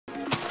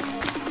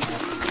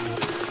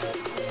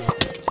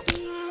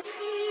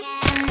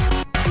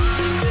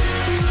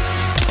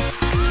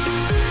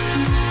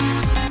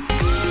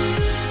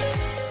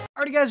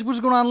Howdy guys, what's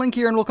going on? Link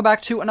here, and welcome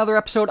back to another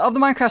episode of the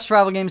Minecraft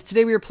Survival Games.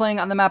 Today we are playing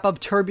on the map of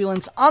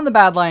Turbulence on the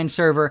Badlion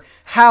server.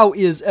 How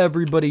is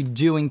everybody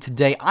doing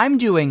today? I'm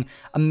doing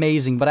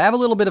amazing, but I have a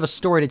little bit of a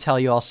story to tell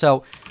you all.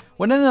 So,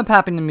 what ended up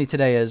happening to me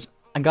today is,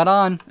 I got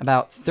on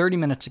about 30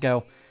 minutes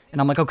ago,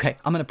 and I'm like, okay,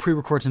 I'm going to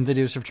pre-record some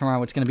videos for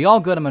tomorrow. It's going to be all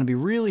good. I'm going to be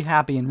really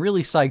happy and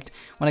really psyched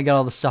when I get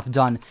all this stuff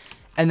done.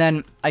 And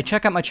then I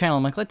check out my channel.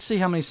 I'm like, let's see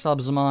how many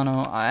subs I'm on.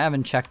 Oh, I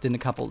haven't checked in a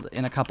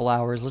couple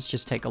hours. Let's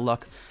just take a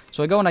look.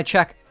 So I go and I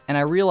check, and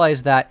I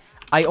realize that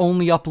I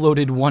only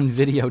uploaded one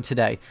video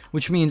today,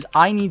 which means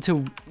I need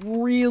to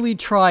really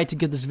try to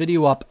get this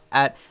video up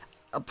at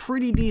a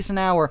pretty decent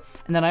hour,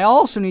 and then I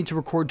also need to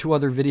record 2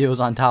 other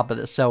videos on top of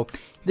this. So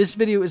this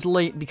video is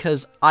late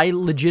because I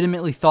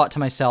legitimately thought to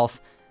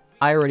myself,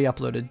 I already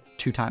uploaded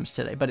 2 times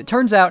today, but it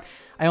turns out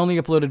I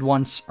only uploaded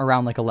once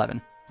around like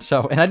 11.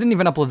 So, and I didn't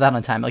even upload that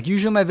on time. Like,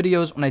 usually my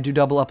videos, when I do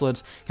double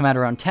uploads, come out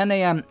around 10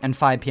 a.m. and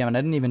 5 p.m., and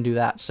I didn't even do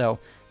that. So,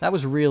 that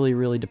was really,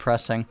 really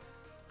depressing.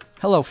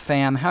 Hello,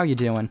 fam. How you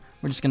doing?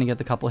 We're just gonna get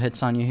the couple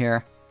hits on you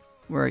here.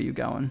 Where are you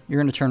going?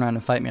 You're gonna turn around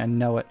and fight me. I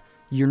know it.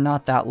 You're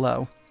not that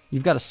low.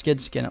 You've got a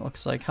skid skin, it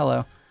looks like.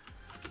 Hello.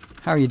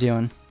 How are you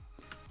doing?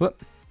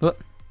 Whoop.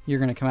 Whoop. You're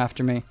gonna come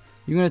after me.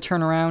 You're gonna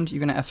turn around? You're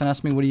gonna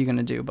FNS me? What are you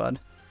gonna do, bud?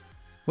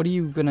 What are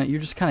you gonna...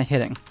 You're just kind of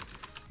hitting.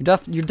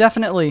 You're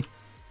definitely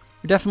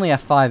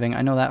F5ing,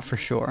 I know that for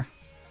sure.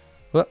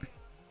 Whoop.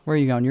 Where are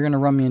you going? You're going to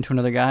run me into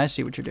another guy. I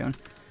see what you're doing.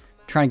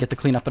 Trying to get the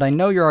cleanup, but I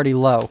know you're already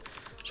low.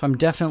 So I'm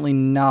definitely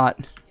not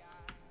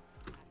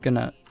going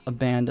to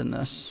abandon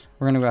this.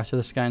 We're going to go after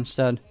this guy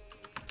instead.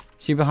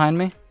 See behind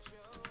me?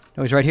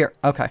 No, he's right here.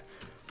 Okay.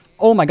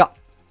 Oh my god.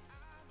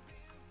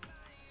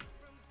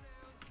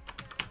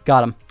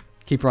 Got him.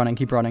 Keep running,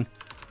 keep running.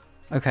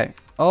 Okay.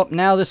 Oh,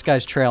 now this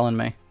guy's trailing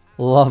me.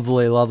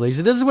 Lovely, lovely.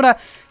 So this is what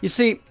you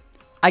see...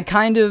 I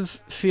kind of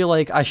feel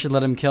like I should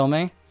let him kill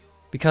me,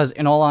 because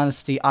in all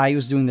honesty, I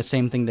was doing the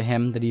same thing to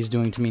him that he's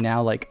doing to me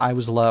now. Like, I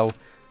was low,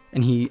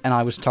 and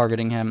I was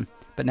targeting him,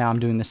 but now I'm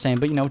doing the same.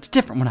 But, you know, it's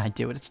different when I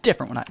do it. It's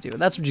different when I do it.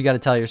 That's what you got to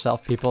tell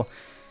yourself, people.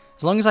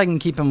 As long as I can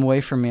keep him away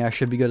from me, I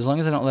should be good. As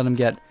long as I don't let him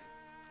get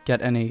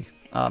any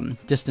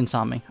distance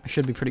on me, I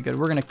should be pretty good.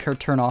 We're going to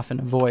turn off and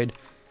avoid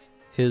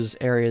his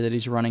area that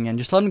he's running in.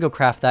 Just let him go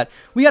craft that.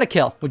 We got a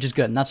kill, which is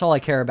good, and that's all I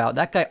care about.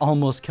 That guy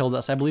almost killed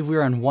us. I believe we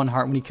were on 1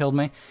 heart when he killed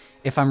me.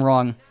 If I'm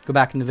wrong, go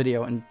back in the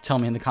video and tell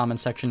me in the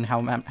comments section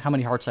how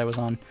many hearts I was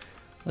on.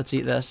 Let's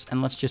eat this,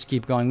 and let's just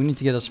keep going. We need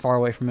to get as far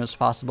away from it as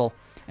possible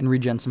and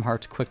regen some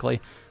hearts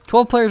quickly.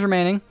 12 players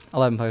remaining.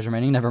 11 players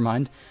remaining, never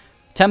mind.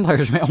 10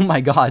 players remaining. Oh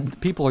my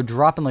god, people are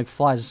dropping like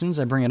flies as soon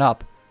as I bring it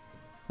up.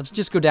 Let's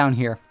just go down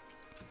here,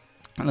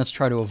 and let's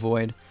try to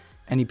avoid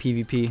any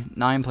PvP.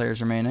 9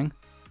 players remaining.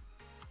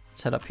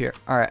 Let's head up here.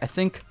 Alright, I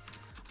think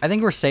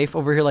we're safe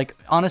over here. Like,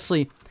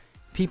 honestly...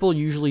 People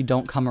usually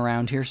don't come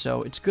around here,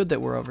 so it's good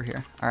that we're over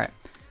here. Alright,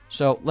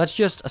 so let's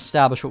just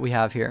establish what we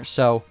have here.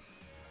 So,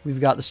 we've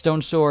got the stone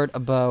sword, a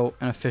bow,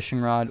 and a fishing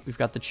rod. We've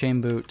got the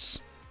chain boots.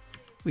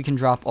 We can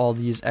drop all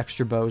these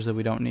extra bows that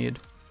we don't need.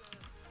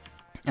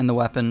 And the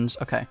weapons.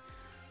 Okay,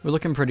 we're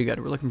looking pretty good.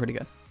 We're looking pretty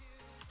good.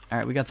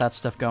 Alright, we got that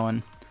stuff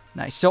going.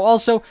 Nice. So,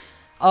 also,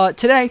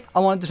 today, I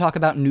wanted to talk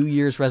about New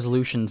Year's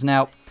resolutions.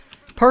 Now,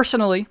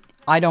 personally,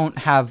 I don't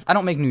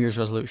make New Year's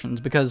resolutions,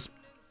 because,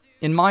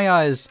 in my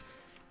eyes...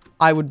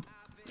 I don't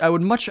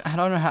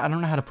know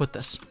how to put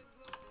this.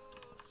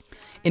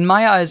 In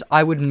my eyes,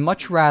 I would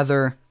much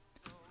rather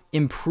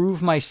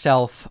improve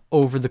myself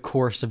over the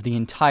course of the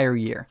entire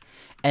year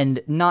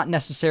and not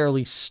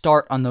necessarily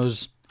start on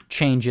those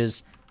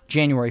changes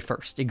January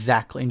 1st,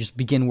 exactly, and just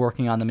begin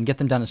working on them and get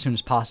them done as soon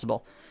as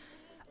possible.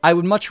 I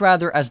would much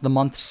rather, as the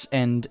months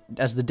and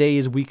as the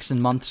days, weeks,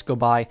 and months go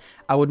by,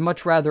 I would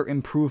much rather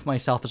improve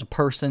myself as a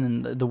person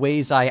and the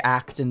ways I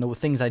act and the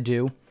things I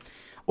do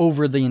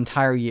over the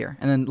entire year,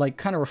 and then like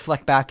kind of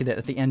reflect back at it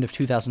at the end of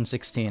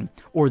 2016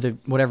 or the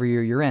whatever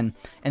year you're in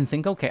and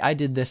think, okay, I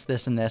did this,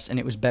 this, and this, and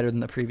it was better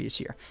than the previous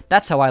year.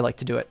 That's how I like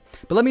to do it.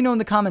 But let me know in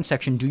the comment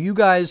section, do you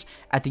guys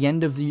at the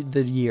end of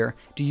the year,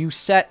 do you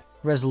set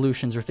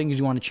resolutions or things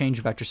you want to change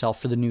about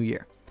yourself for the new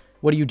year?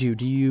 What do you do?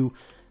 Do you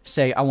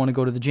say, I want to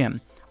go to the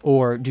gym?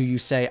 Or do you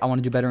say, I want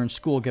to do better in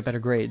school, get better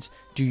grades?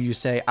 Do you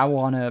say, I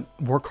want to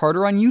work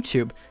harder on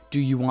YouTube?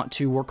 Do you want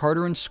to work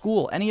harder in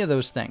school? Any of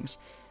those things.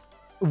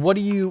 What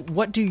do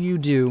you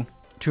do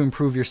to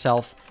improve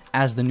yourself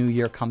as the new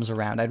year comes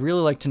around? I'd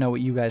really like to know what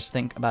you guys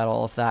think about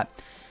all of that.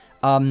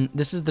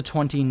 This is the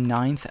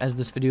 29th as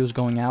this video is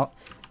going out.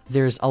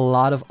 There's a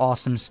lot of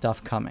awesome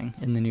stuff coming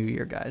in the new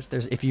year, guys.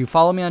 If you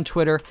follow me on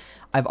Twitter,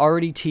 I've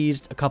already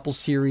teased a couple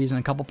series and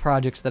a couple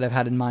projects that I've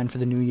had in mind for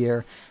the new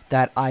year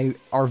that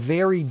are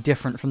very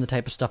different from the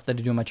type of stuff that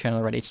I do on my channel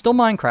already. It's still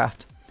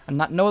Minecraft,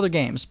 and no other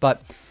games,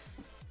 but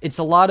it's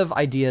a lot of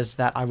ideas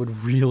that I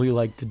would really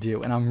like to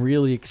do, and I'm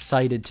really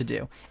excited to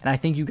do. And I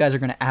think you guys are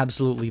going to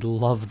absolutely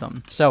love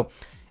them. So,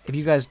 if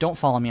you guys don't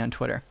follow me on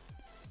Twitter,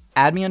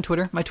 add me on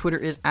Twitter. My Twitter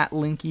is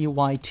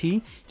 @LinkyYT.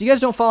 If you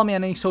guys don't follow me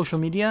on any social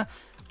media,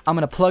 I'm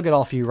going to plug it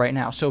all for you right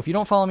now. So, if you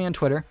don't follow me on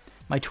Twitter,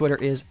 My Twitter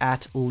is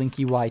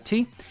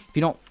 @LinkyYT.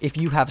 If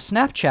you have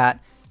Snapchat,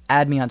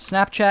 add me on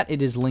Snapchat.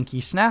 It is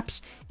Linky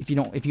Snaps. If you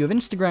have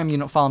Instagram, you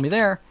don't follow me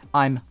there,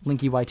 I'm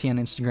LinkyYT on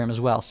Instagram as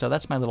well. So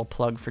that's my little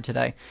plug for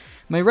today.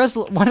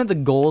 One of the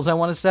goals I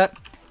want to set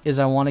is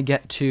I want to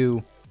get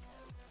to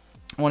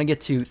like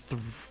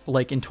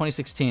in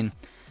 2016.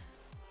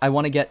 I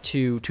want to get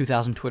to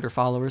 2,000 Twitter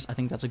followers. I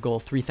think that's a goal.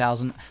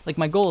 3,000. Like,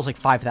 my goal is like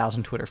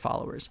 5,000 Twitter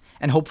followers,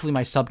 and hopefully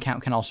my sub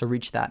count can also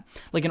reach that.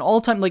 Like an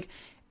all-time, like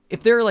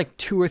if there are like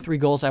 2 or 3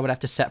 goals I would have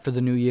to set for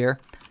the new year,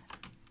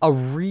 a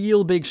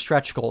real big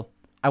stretch goal,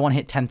 I want to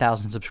hit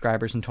 10,000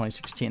 subscribers in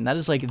 2016. That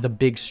is like the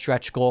big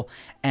stretch goal,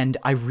 and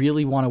I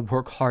really want to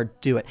work hard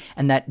to do it.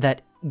 And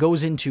that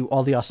goes into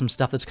all the awesome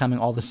stuff that's coming,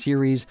 all the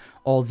series,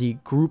 all the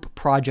group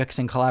projects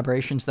and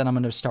collaborations that I'm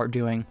going to start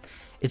doing.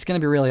 It's going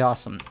to be really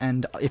awesome.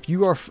 And if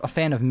you are a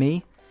fan of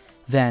me,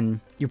 then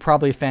you're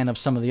probably a fan of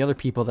some of the other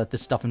people that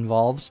this stuff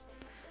involves.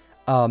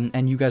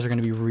 And you guys are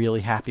going to be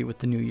really happy with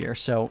the new year.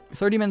 So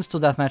 30 minutes till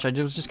deathmatch.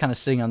 I was just kind of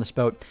sitting on this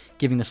boat,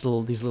 giving these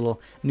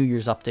little New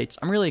Year's updates.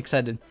 I'm really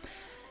excited.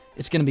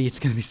 It's gonna be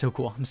so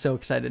cool. I'm so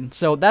excited.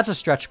 So that's a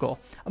stretch goal.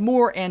 A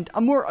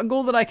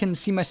goal that I can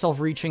see myself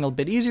reaching a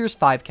bit easier is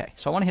 5K.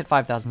 So I want to hit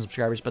 5,000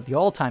 subscribers, but the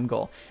all-time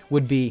goal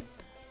would be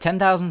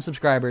 10,000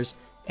 subscribers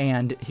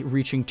and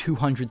reaching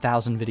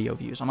 200,000 video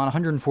views. I'm on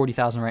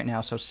 140,000 right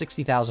now, so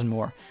 60,000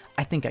 more.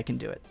 I think I can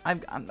do it.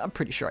 I'm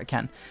pretty sure I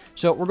can.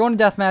 So we're going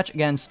to deathmatch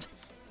against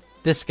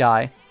this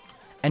guy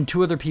and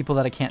 2 other people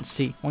that I can't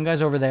see. One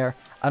guy's over there.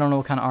 I don't know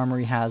what kind of armor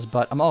he has,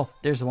 but oh,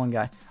 there's the one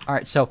guy. All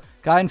right, so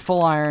guy in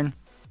full iron.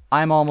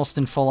 I'm almost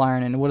in full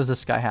iron, and what does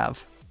this guy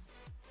have?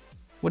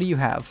 What do you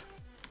have?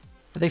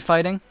 Are they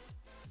fighting?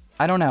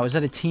 I don't know. Is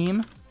that a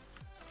team?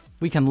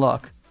 We can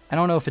look. I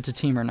don't know if it's a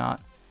team or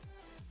not.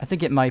 I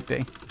think it might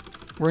be.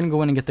 We're going to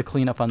go in and get the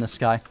cleanup on this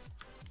guy.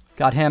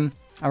 Got him.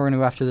 Now we're going to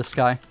go after this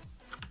guy.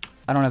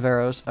 I don't have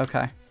arrows.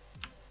 Okay.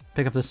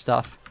 Pick up this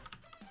stuff.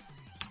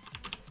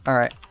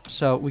 Alright.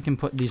 So we can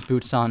put these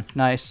boots on.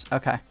 Nice.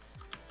 Okay.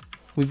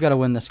 We've got to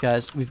win this,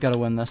 guys. We've got to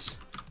win this.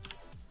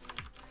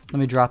 Let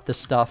me drop this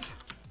stuff.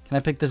 Can I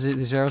pick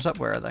these arrows up?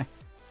 Where are they?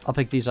 I'll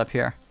pick these up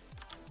here.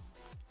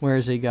 Where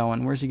is he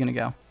going? Where's he going to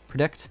go?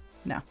 Predict?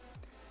 No.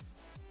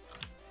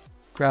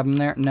 Grab him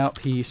there. Nope.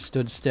 He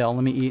stood still.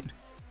 Let me eat.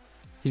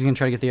 He's going to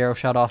try to get the arrow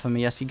shot off of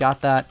me. Yes, he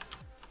got that.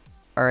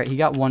 Alright, he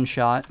got 1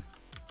 shot.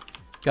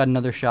 Got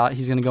another shot.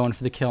 He's going to go in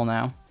for the kill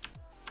now.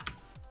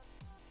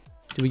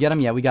 Did we get him?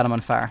 Yeah, we got him on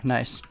fire.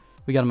 Nice.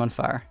 We got him on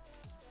fire.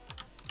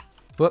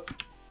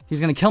 Whoop. He's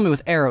going to kill me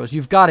with arrows.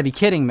 You've got to be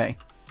kidding me.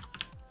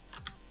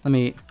 Let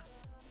me eat.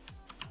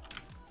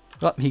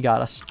 Oh, he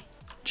got us.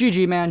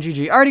 GG, man.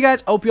 GG. Alrighty,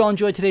 guys. Hope you all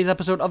enjoyed today's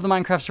episode of the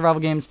Minecraft Survival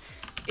Games.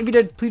 If you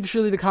did, please be sure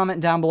to leave a comment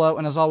down below.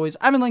 And as always,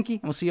 I've been Linky,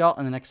 and we'll see y'all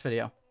in the next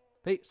video.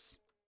 Peace.